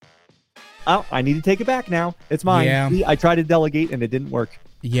Oh, I need to take it back now. It's mine. Yeah. See, I tried to delegate and it didn't work.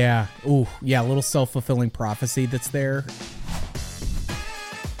 Yeah. Ooh, yeah, a little self-fulfilling prophecy that's there.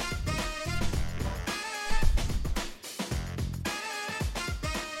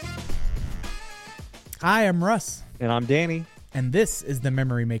 Hi, I'm Russ. And I'm Danny. And this is the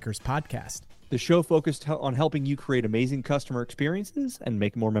Memory Makers Podcast. The show focused on helping you create amazing customer experiences and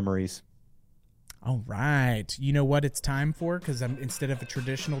make more memories. All right. You know what it's time for? Because instead of a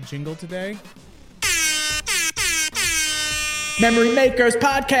traditional jingle today, Memory Makers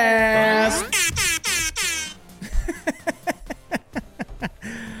Podcast.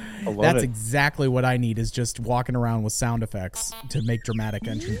 That's exactly what I need, is just walking around with sound effects to make dramatic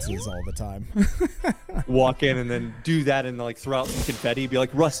entrances all the time. Walk in and then do that and like throw out some confetti. Be like,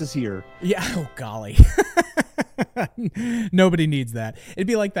 Russ is here. Yeah. Oh, golly. Nobody needs that. It'd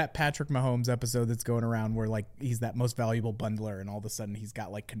be like that Patrick Mahomes episode that's going around where like he's that most valuable bundler and all of a sudden he's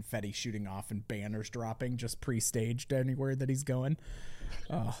got like confetti shooting off and banners dropping just pre-staged anywhere that he's going.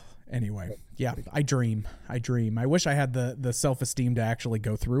 Oh, anyway. Yeah, I dream. I wish I had the self-esteem to actually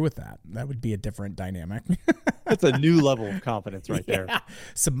go through with that. That would be a different dynamic. That's a new level of confidence right there.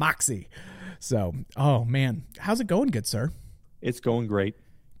 Some moxie. So, oh man, how's it going, good sir? It's going great.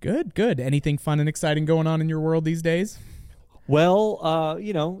 Good. Anything fun and exciting going on in your world these days? Well,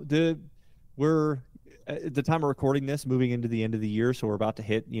 we're at the time of recording this, moving into the end of the year, so we're about to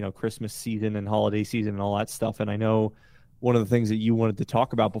hit, Christmas season and holiday season and all that stuff. And I know one of the things that you wanted to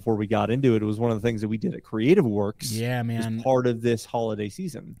talk about before we got into it was one of the things that we did at Creative Works. Yeah, man. As part of this holiday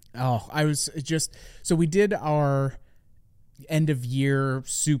season. Oh, so we did our end of year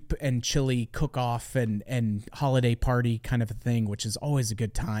soup and chili cook off and holiday party kind of a thing, which is always a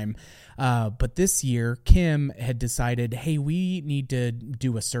good time. But this year, Kim had decided, hey, we need to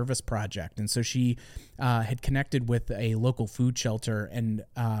do a service project. And so she had connected with a local food shelter, and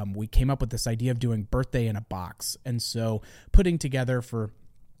we came up with this idea of doing birthday in a box. And so putting together for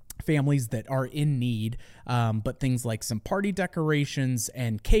families that are in need, but things like some party decorations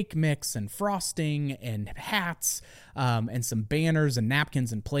and cake mix and frosting and hats, and some banners and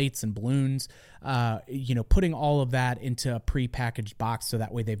napkins and plates and balloons, putting all of that into a pre-packaged box so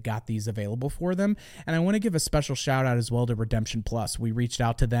that way they've got these available for them. And I want to give a special shout out as well to Redemption Plus. We reached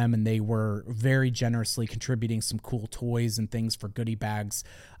out to them and they were very generously contributing some cool toys and things for goodie bags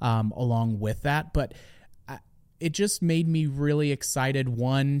along with that. But it just made me really excited,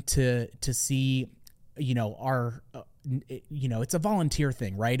 one, to see, our, it's a volunteer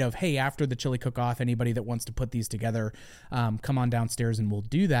thing, right? Of, hey, after the chili cook-off, anybody that wants to put these together, come on downstairs and we'll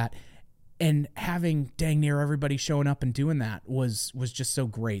do that. And having dang near everybody showing up and doing that was just so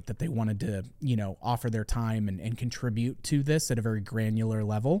great that they wanted to, offer their time and contribute to this at a very granular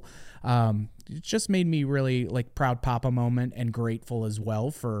level. It just made me really like proud papa moment and grateful as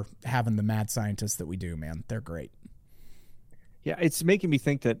well for having the mad scientists that we do, man. They're great. Yeah, it's making me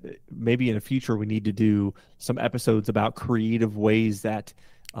think that maybe in the future we need to do some episodes about creative ways that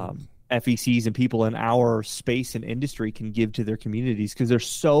FECs and people in our space and industry can give to their communities, because there's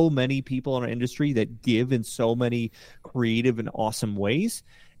so many people in our industry that give in so many creative and awesome ways.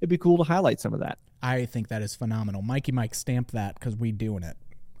 It'd be cool to highlight some of that. I think that is phenomenal. Mikey Mike stamped that because we doing it.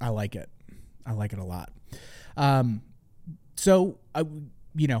 I like it. I like it a lot.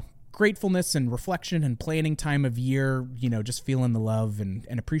 Gratefulness and reflection and planning time of year, just feeling the love and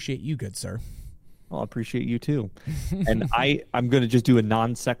appreciate you, good sir. Well, I appreciate you too. And I'm going to just do a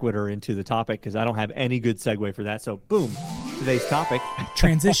non sequitur into the topic because I don't have any good segue for that. So boom, today's topic.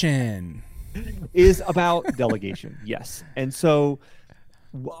 Transition. is about delegation. Yes. And so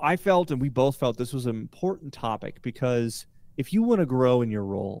I felt, and we both felt, this was an important topic because if you want to grow in your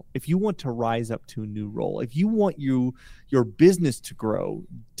role, if you want to rise up to a new role, if you want your business to grow,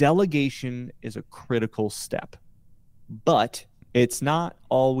 delegation is a critical step. But it's not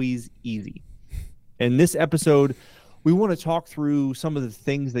always easy. In this episode, we want to talk through some of the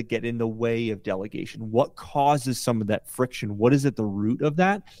things that get in the way of delegation. What causes some of that friction? What is at the root of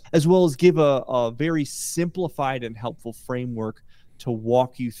that? As well as give a very simplified and helpful framework to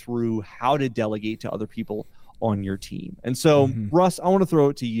walk you through how to delegate to other people on your team. And so, Russ, I want to throw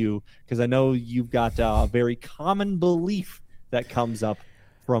it to you because I know you've got a very common belief that comes up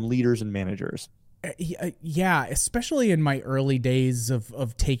from leaders and managers. Yeah, especially in my early days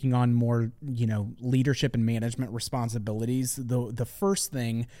of taking on more, leadership and management responsibilities. The first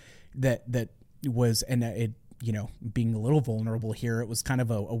thing that was, and it, being a little vulnerable here, it was kind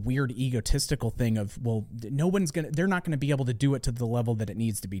of a weird egotistical thing of, well, they're not going to be able to do it to the level that it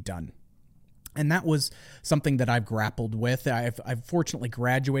needs to be done. And that was something that I've grappled with. I've fortunately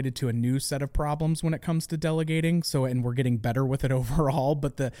graduated to a new set of problems when it comes to delegating. So, and we're getting better with it overall.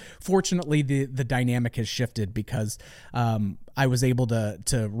 But fortunately, the dynamic has shifted because I was able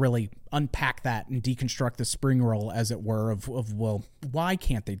to really unpack that and deconstruct the spring roll, as it were, of well, why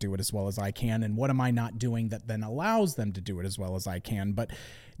can't they do it as well as I can? And what am I not doing that then allows them to do it as well as I can? But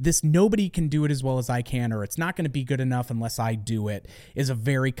this nobody can do it as well as I can, or it's not going to be good enough unless I do it, is a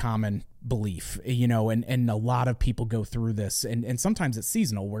very common belief, and a lot of people go through this, and sometimes it's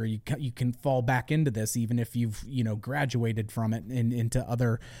seasonal where you can fall back into this even if you've graduated from it and into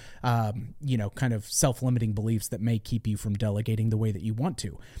other kind of self-limiting beliefs that may keep you from delegating the way that you want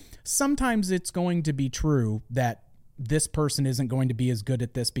to. Sometimes it's going to be true that this person isn't going to be as good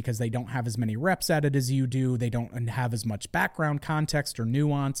at this because they don't have as many reps at it as you do. They don't have as much background context or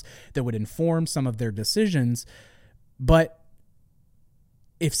nuance that would inform some of their decisions. But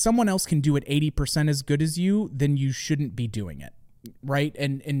if someone else can do it 80% as good as you, then you shouldn't be doing it, right?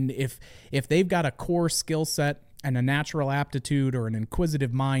 And if they've got a core skill set and a natural aptitude or an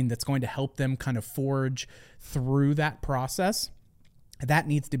inquisitive mind that's going to help them kind of forge through that process, that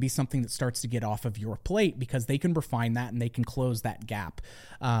needs to be something that starts to get off of your plate, because they can refine that and they can close that gap,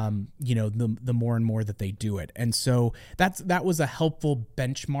 the more and more that they do it. And so that was a helpful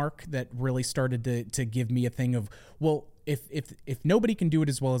benchmark that really started to give me a thing of, well, if nobody can do it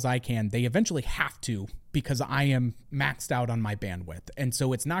as well as I can, they eventually have to, because I am maxed out on my bandwidth. And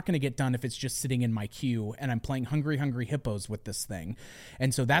so it's not going to get done if it's just sitting in my queue and I'm playing Hungry Hippos with this thing.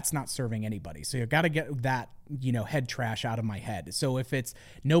 And so that's not serving anybody. So you've got to get that, head trash out of my head. So if it's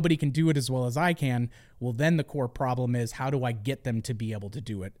nobody can do it as well as I can, well, then the core problem is, how do I get them to be able to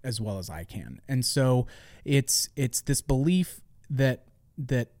do it as well as I can? And so it's this belief that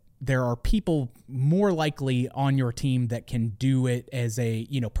there are people more likely on your team that can do it as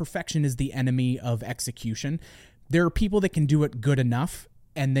perfection is the enemy of execution. There are people that can do it good enough,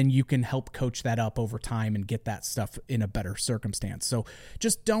 and then you can help coach that up over time and get that stuff in a better circumstance. So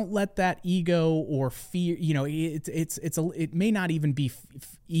just don't let that ego or fear, it may not even be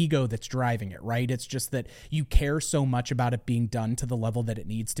ego that's driving it, right? It's just that you care so much about it being done to the level that it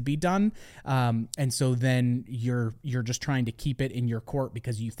needs to be done. And so then you're just trying to keep it in your court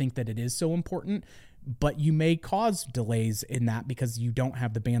because you think that it is so important, but you may cause delays in that because you don't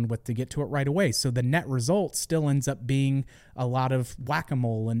have the bandwidth to get to it right away. So the net result still ends up being a lot of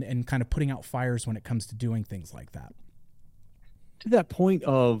whack-a-mole and kind of putting out fires when it comes to doing things like that. To that point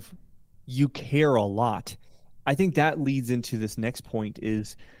of you care a lot, I think that leads into this next point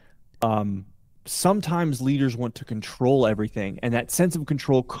is sometimes leaders want to control everything, and that sense of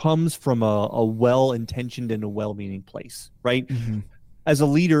control comes from a well-intentioned and a well-meaning place, right? Mm-hmm. As a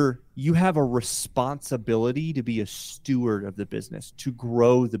leader, you have a responsibility to be a steward of the business, to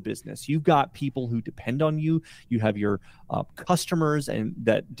grow the business. You've got people who depend on you. You have your customers and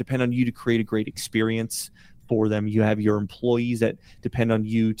that depend on you to create a great experience for them. You have your employees that depend on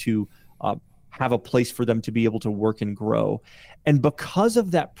you to have a place for them to be able to work and grow. And because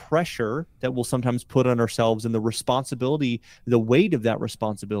of that pressure that we'll sometimes put on ourselves and the responsibility, the weight of that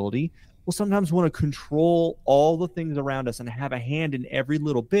responsibility, we'll sometimes want to control all the things around us and have a hand in every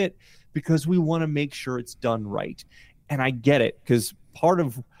little bit because we want to make sure it's done right. And I get it, because part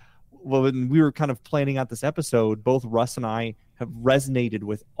of when we were kind of planning out this episode, both Russ and I have resonated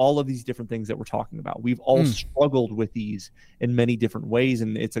with all of these different things that we're talking about. We've all struggled with these in many different ways,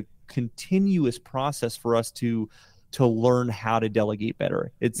 and it's a continuous process for us to learn how to delegate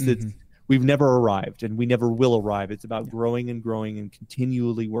better. It's we've never arrived, and we never will arrive. It's about growing and growing and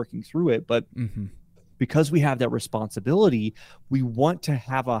continually working through it. But because we have that responsibility, we want to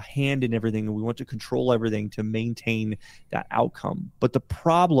have a hand in everything, and we want to control everything to maintain that outcome. But the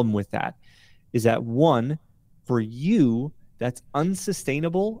problem with that is that, one, for you, that's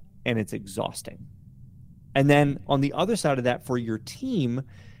unsustainable and it's exhausting. And then on the other side of that, for your team,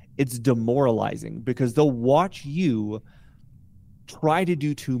 it's demoralizing because they'll watch you try to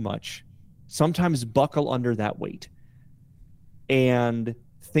do too much, sometimes buckle under that weight, and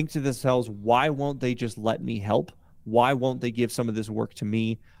think to themselves, why won't they just let me help? Why won't they give some of this work to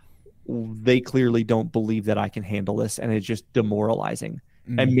me? They clearly don't believe that I can handle this, and it's just demoralizing.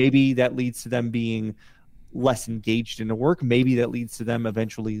 And maybe that leads to them being less engaged in the work. Maybe that leads to them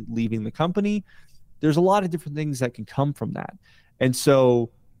eventually leaving the company. There's a lot of different things that can come from that. And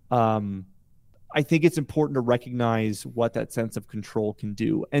so I think it's important to recognize what that sense of control can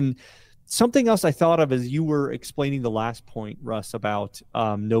do. And something else I thought of as you were explaining the last point, Russ, about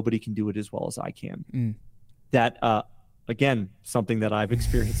nobody can do it as well as I can. That, again, something that I've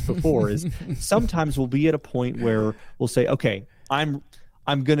experienced before is sometimes we'll be at a point where we'll say, okay,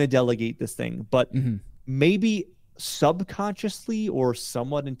 I'm going to delegate this thing. But Mm-hmm. maybe subconsciously or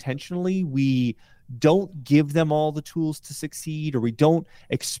somewhat intentionally, we don't give them all the tools to succeed, or we don't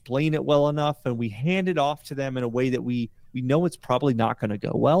explain it well enough, and we hand it off to them in a way that we know it's probably not going to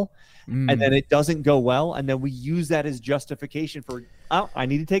go well. And then it doesn't go well, and then we use that as justification for, oh, I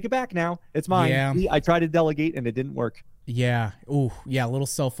need to take it back now. It's mine. Yeah. I tried to delegate and it didn't work. Yeah. Oh, yeah. A little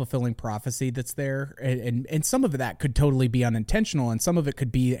self-fulfilling prophecy that's there. And some of that could totally be unintentional. And some of it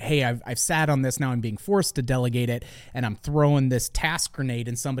could be, hey, I've sat on this. Now I'm being forced to delegate it. And I'm throwing this task grenade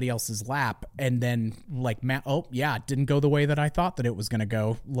in somebody else's lap. And then like, oh yeah, it didn't go the way that I thought that it was going to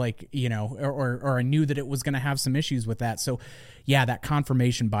go. Like, you know, or I knew that it was going to have some issues with that. So yeah, that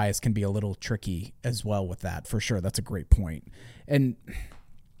confirmation bias can be a little tricky as well with that, for sure. That's a great point. And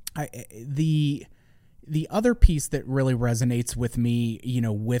the other piece that really resonates with me, you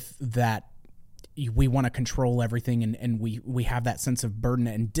know, with that, we want to control everything, and we have that sense of burden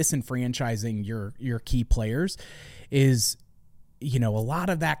and disenfranchising your key players, is, you know, a lot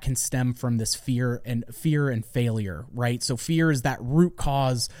of that can stem from this fear and failure, right? So fear is that root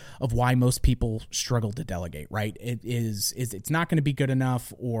cause of why most people struggle to delegate, right? It's not going to be good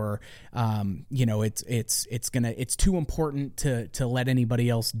enough, or you know, it's too important to let anybody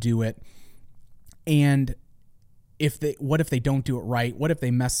else do it. And what if they don't do it right? What if they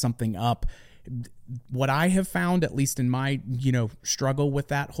mess something up? What I have found, at least in my, you know, struggle with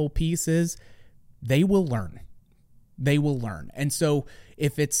that whole piece, is they will learn. They will learn. And so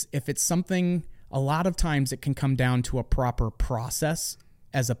if it's something, a lot of times it can come down to a proper process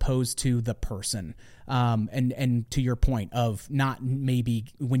as opposed to the person. And to your point of not, maybe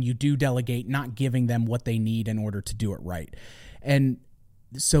when you do delegate, not giving them what they need in order to do it right. And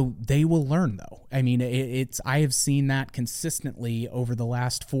so they will learn, though. I mean, I have seen that consistently over the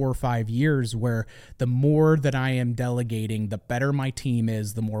last 4 or 5 years, where the more that I am delegating, the better my team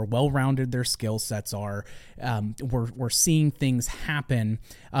is, the more well-rounded their skill sets are. We're seeing things happen.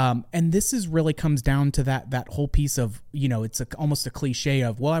 And this really comes down to that whole piece of, you know, it's almost a cliche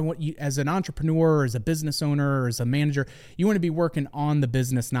of, well, I want you as an entrepreneur, or as a business owner, or as a manager, you want to be working on the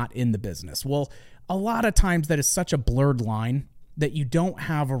business, not in the business. Well, a lot of times that is such a blurred line that you don't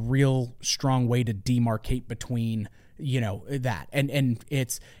have a real strong way to demarcate between, you know, that. And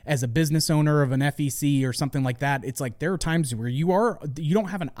it's, as a business owner of an FEC or something like that, it's like there are times where you don't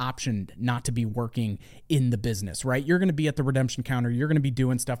have an option not to be working in the business, right? You're going to be at the redemption counter. You're going to be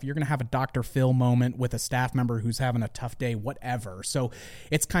doing stuff. You're going to have a Dr. Phil moment with a staff member who's having a tough day, whatever. So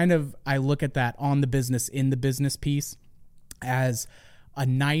it's kind of, I look at that on the business, in the business piece as a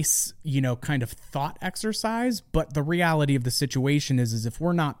nice, you know, kind of thought exercise. But the reality of the situation is if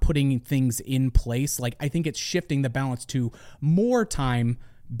we're not putting things in place, like, I think it's shifting the balance to more time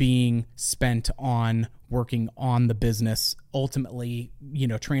being spent on working on the business, ultimately, you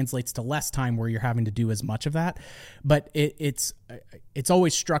know, translates to less time where you're having to do as much of that. But it's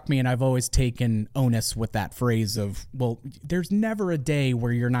always struck me, and I've always taken onus with that phrase of, well, there's never a day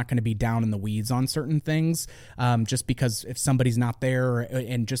where you're not going to be down in the weeds on certain things, just because if somebody's not there,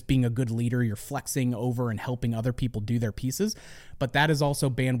 and just being a good leader, you're flexing over and helping other people do their pieces. But that is also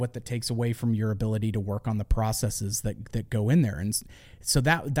bandwidth that takes away from your ability to work on the processes that go in there. And so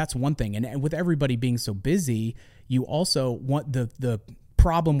that's one thing. And with everybody being so busy, you also want the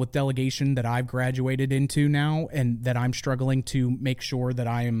problem with delegation that I've graduated into now, and that I'm struggling to make sure that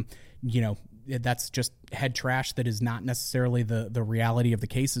I am, you know, that's just head trash. That is not necessarily the reality of the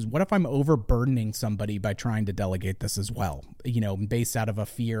case. Is what if I'm overburdening somebody by trying to delegate this as well, you know, based out of a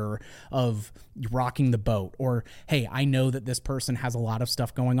fear of rocking the boat, or, hey, I know that this person has a lot of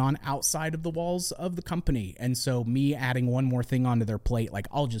stuff going on outside of the walls of the company, and so me adding one more thing onto their plate, like,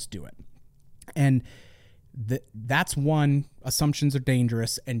 I'll just do it. And that's one, assumptions are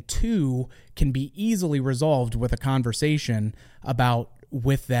dangerous, and two, can be easily resolved with a conversation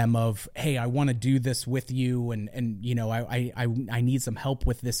with them of, hey, I want to do this with you, and you know, I need some help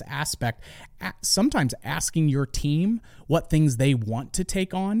with this aspect. Sometimes asking your team what things they want to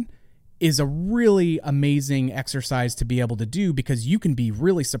take on is a really amazing exercise to be able to do, because you can be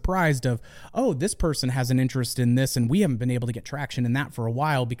really surprised of, oh, this person has an interest in this, and we haven't been able to get traction in that for a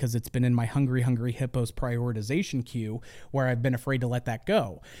while because it's been in my hungry hippos prioritization queue where I've been afraid to let that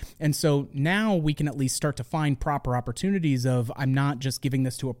go. And so now we can at least start to find proper opportunities of, I'm not just giving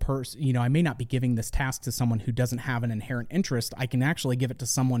this to a person, you know, I may not be giving this task to someone who doesn't have an inherent interest. I can actually give it to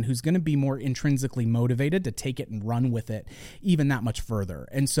someone who's going to be more intrinsically motivated to take it and run with it even that much further.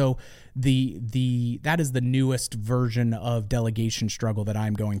 And so that is the newest version of delegation struggle that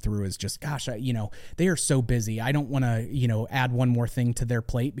I'm going through, is just, gosh, you know, they are so busy. I don't want to, you know, add one more thing to their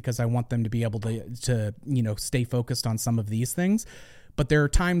plate because I want them to be able to, you know, stay focused on some of these things. But there are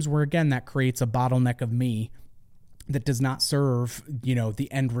times where, again, that creates a bottleneck of me that does not serve, the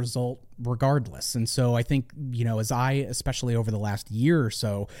end result regardless. And so I think, as I, especially over the last year or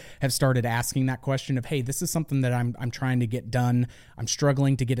so, have started asking that question of, hey, this is something that I'm trying to get done. I'm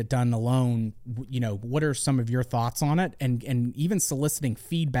struggling to get it done alone. What are some of your thoughts on it? And even soliciting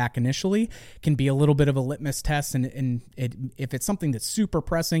feedback initially can be a little bit of a litmus test. And if it's something that's super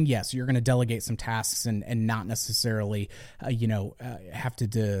pressing, yes, you're going to delegate some tasks and not necessarily, have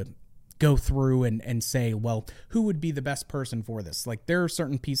to go through and say, well, who would be the best person for this? Like, there are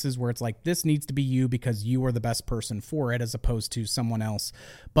certain pieces where it's like, this needs to be you because you are the best person for it, as opposed to someone else.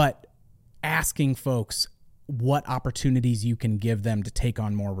 But asking folks what opportunities you can give them to take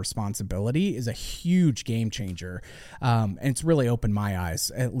on more responsibility is a huge game changer. And it's really opened my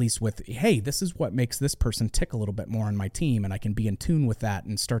eyes, at least with, hey, this is what makes this person tick a little bit more on my team. And I can be in tune with that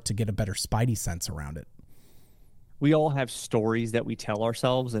and start to get a better spidey sense around it. We all have stories that we tell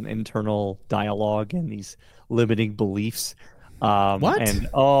ourselves, and internal dialogue, and these limiting beliefs. What? And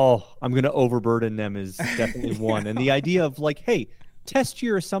I'm going to overburden them is definitely one. And the idea of like, hey, test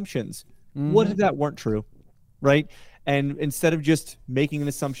your assumptions. Mm-hmm. What if that weren't true, right? And instead of just making an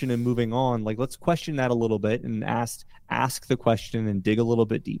assumption and moving on, like, let's question that a little bit and ask the question and dig a little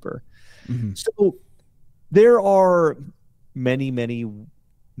bit deeper. Mm-hmm. So there are many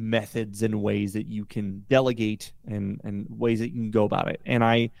methods and ways that you can delegate and ways that you can go about it. And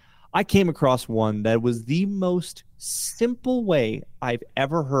I came across one that was the most simple way I've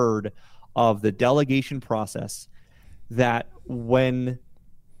ever heard of the delegation process, that when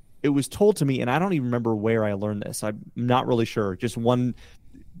it was told to me, and I don't even remember where I learned this, I'm not really sure,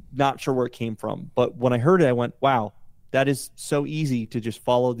 not sure where it came from. But when I heard it, I went, wow, that is so easy to just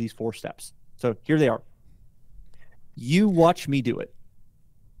follow these 4 steps. So here they are. You watch me do it.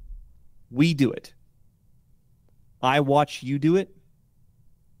 We do it. I watch you do it.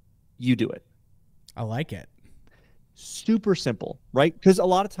 You do it. I like it. Super simple, right? Because a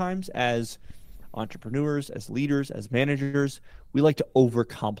lot of times as entrepreneurs, as leaders, as managers, we like to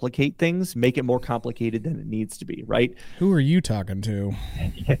overcomplicate things, make it more complicated than it needs to be, right? Who are you talking to?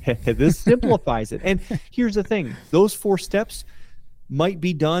 This simplifies it. And here's the thing. Those 4 steps might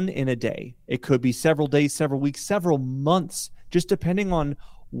be done in a day. It could be several days, several weeks, several months, just depending on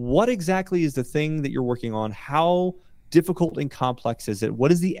what exactly is the thing that you're working on? How difficult and complex is it?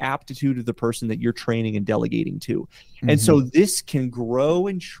 What is the aptitude of the person that you're training and delegating to? Mm-hmm. And so this can grow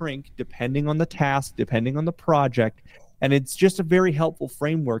and shrink depending on the task, depending on the project. And it's just a very helpful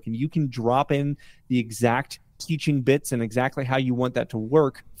framework. And you can drop in the exact teaching bits and exactly how you want that to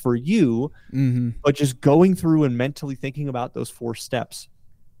work for you. Mm-hmm. But just going through and mentally thinking about those 4 steps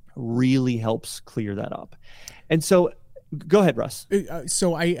really helps clear that up. And so go ahead, Russ.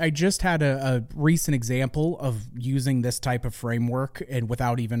 So I just had a recent example of using this type of framework and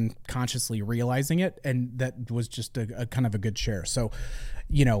without even consciously realizing it. And that was just a kind of a good share. So,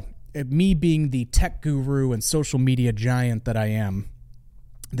 me being the tech guru and social media giant that I am,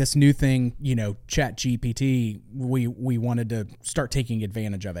 this new thing, Chat GPT, we wanted to start taking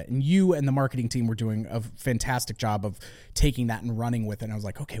advantage of it. And you and the marketing team were doing a fantastic job of taking that and running with it. And I was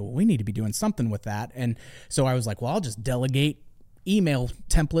like, okay, well, we need to be doing something with that. And so I was like, well, I'll just delegate email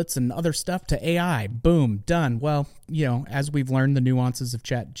templates and other stuff to AI. Boom, done. Well, as we've learned, the nuances of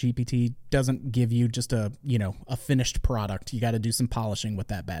Chat GPT doesn't give you just a finished product. You got to do some polishing with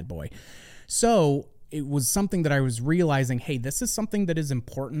that bad boy. So it was something that I was realizing, hey, this is something that is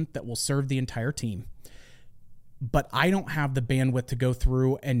important that will serve the entire team. But I don't have the bandwidth to go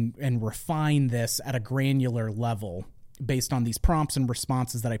through and refine this at a granular level based on these prompts and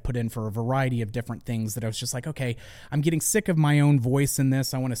responses that I put in for a variety of different things, that I was just like, okay, I'm getting sick of my own voice in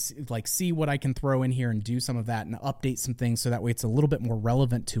this. I want to see what I can throw in here and do some of that and update some things so that way it's a little bit more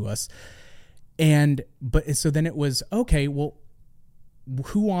relevant to us. So then it was, okay, well,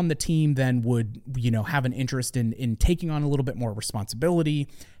 who on the team then would, have an interest in taking on a little bit more responsibility,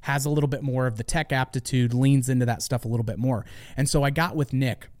 has a little bit more of the tech aptitude, leans into that stuff a little bit more. And so I got with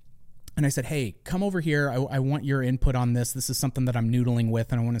Nick and I said, hey, come over here. I want your input on this. This is something that I'm noodling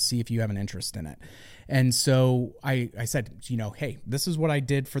with, and I want to see if you have an interest in it. And so I said, hey, this is what I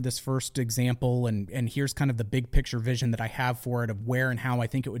did for this first example, and here's kind of the big picture vision that I have for it of where and how I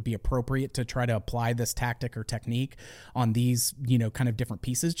think it would be appropriate to try to apply this tactic or technique on these, kind of different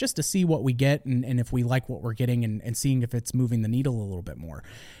pieces, just to see what we get and if we like what we're getting and seeing if it's moving the needle a little bit more.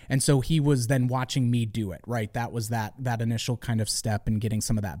 And so he was then watching me do it, right? That was that initial kind of step in getting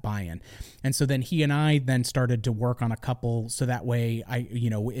some of that buy-in. And so then he and I then started to work on a couple, so that way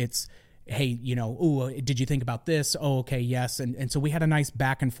hey, did you think about this? Oh, okay, yes. And so we had a nice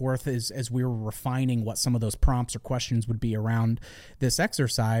back and forth as we were refining what some of those prompts or questions would be around this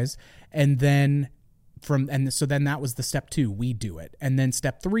exercise. And then so then that was the step 2, we do it. And then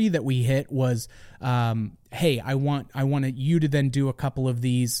step 3 that we hit was, hey, I want you to then do a couple of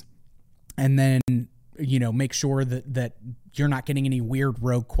these, and then, make sure that you're not getting any weird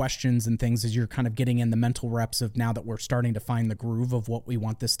rogue questions and things as you're kind of getting in the mental reps of now that we're starting to find the groove of what we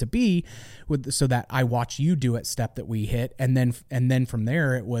want this to be, so that I watch you do it step that we hit. And then from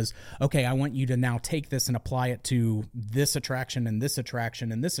there it was, okay, I want you to now take this and apply it to this attraction and this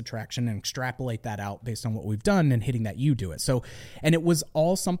attraction and this attraction and extrapolate that out based on what we've done and hitting that you do it. So, and it was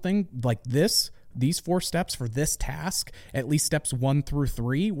all something like this. These 4 steps for this task, at least steps 1 through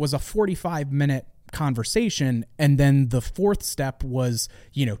 3, was a 45-minute conversation. And then the 4th step was,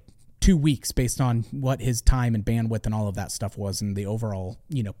 2 weeks based on what his time and bandwidth and all of that stuff was and the overall,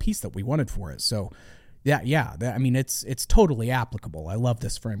 piece that we wanted for it. So yeah. I mean, it's totally applicable. I love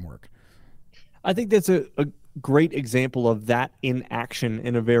this framework. I think that's a great example of that in action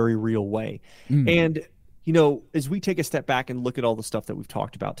in a very real way. And as we take a step back and look at all the stuff that we've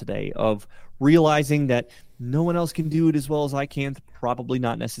talked about today, of realizing that no one else can do it as well as I can, probably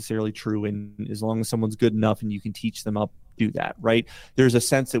not necessarily true. And as long as someone's good enough and you can teach them up, do that, right? There's a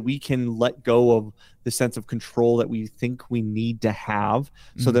sense that we can let go of the sense of control that we think we need to have,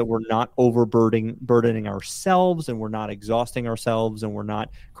 so that we're not burdening ourselves, and we're not exhausting ourselves, and we're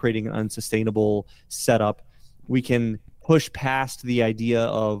not creating an unsustainable setup. We can push past the idea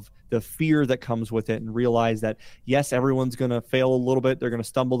of the fear that comes with it and realize that, yes, everyone's going to fail a little bit. They're going to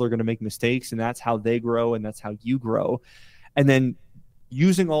stumble. They're going to make mistakes. And that's how they grow. And that's how you grow. And then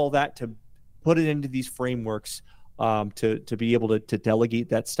using all that to put it into these frameworks to be able to delegate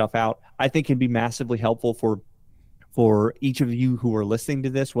that stuff out, I think can be massively helpful for each of you who are listening to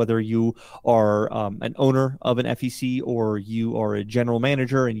this, whether you are an owner of an FEC or you are a general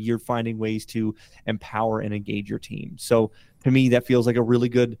manager and you're finding ways to empower and engage your team. So to me, that feels like a really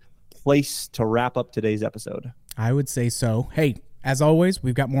good place to wrap up today's episode. I would say so. Hey, as always,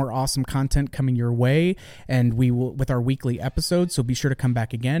 we've got more awesome content coming your way, and we will with our weekly episodes. So be sure to come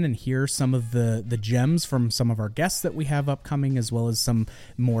back again and hear some of the gems from some of our guests that we have upcoming, as well as some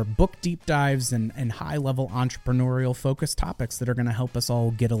more book deep dives and high level entrepreneurial focused topics that are going to help us all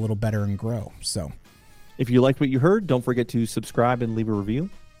get a little better and grow. So if you liked what you heard, don't forget to subscribe and leave a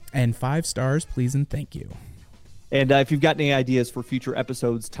review. And 5 stars, please and thank you. And if you've got any ideas for future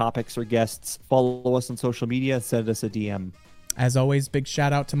episodes, topics, or guests, follow us on social media and send us a DM. As always, big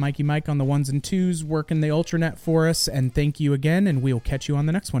shout out to Mikey Mike on the 1s and 2s working the Ultranet for us. And thank you again, and we'll catch you on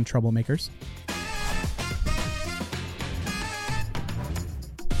the next one, Troublemakers.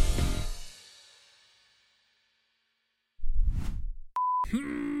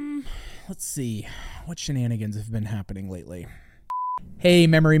 Let's see. What shenanigans have been happening lately? Hey,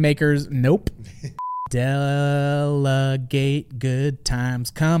 memory makers. Nope. Delegate good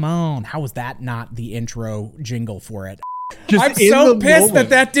times. Come on. How was that not the intro jingle for it? I'm so pissed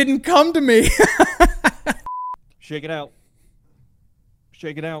that didn't come to me. Shake it out.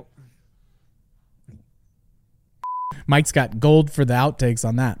 Shake it out. Mike's got gold for the outtakes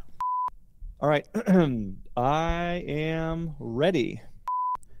on that. All right. I am ready.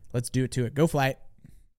 Let's do it to it. Go fly it.